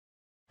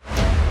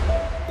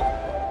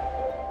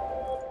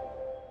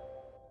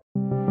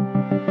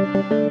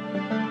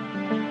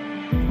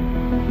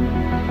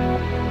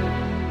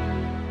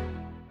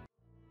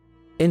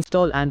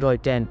Install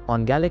Android 10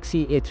 on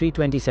Galaxy A3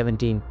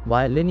 2017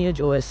 via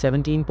LineageOS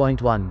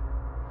 17.1.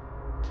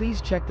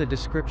 Please check the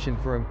description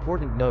for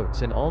important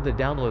notes and all the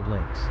download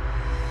links.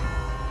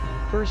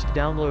 First,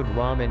 download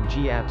ROM and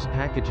GApps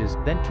packages,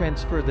 then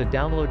transfer the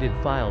downloaded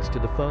files to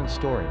the phone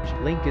storage.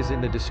 Link is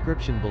in the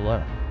description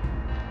below.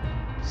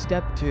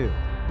 Step 2.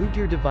 Boot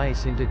your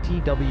device into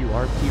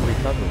TWRP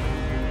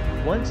recovery.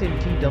 Once in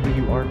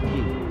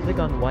TWRP, click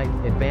on Wipe,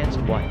 Advanced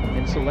Wipe,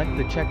 and select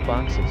the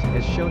checkboxes,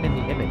 as shown in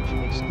the image,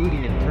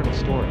 excluding internal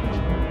storage.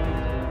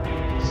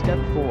 Step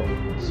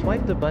 4.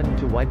 Swipe the button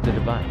to wipe the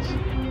device.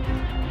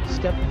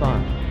 Step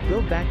 5.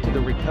 Go back to the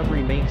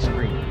recovery main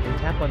screen, and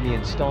tap on the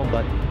Install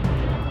button.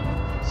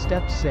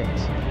 Step 6.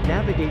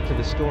 Navigate to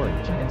the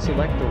storage, and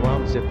select the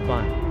ROM ZIP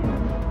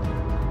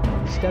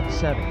file. Step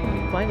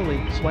 7. Finally,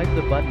 swipe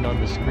the button on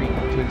the screen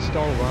to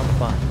install ROM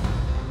file.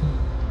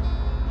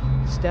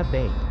 Step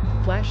 8.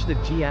 Flash the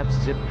GApps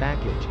zip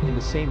package in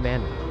the same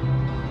manner.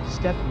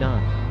 Step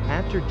 9.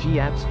 After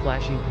GApps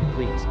flashing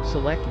completes,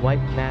 select Wipe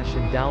Cache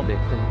and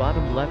dalvik from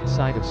bottom left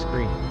side of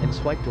screen, and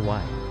swipe to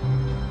wipe.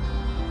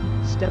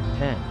 Step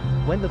 10.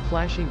 When the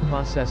flashing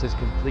process is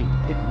complete,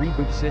 hit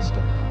Reboot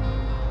System.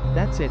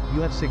 That's it,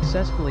 you have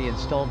successfully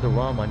installed the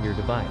ROM on your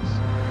device.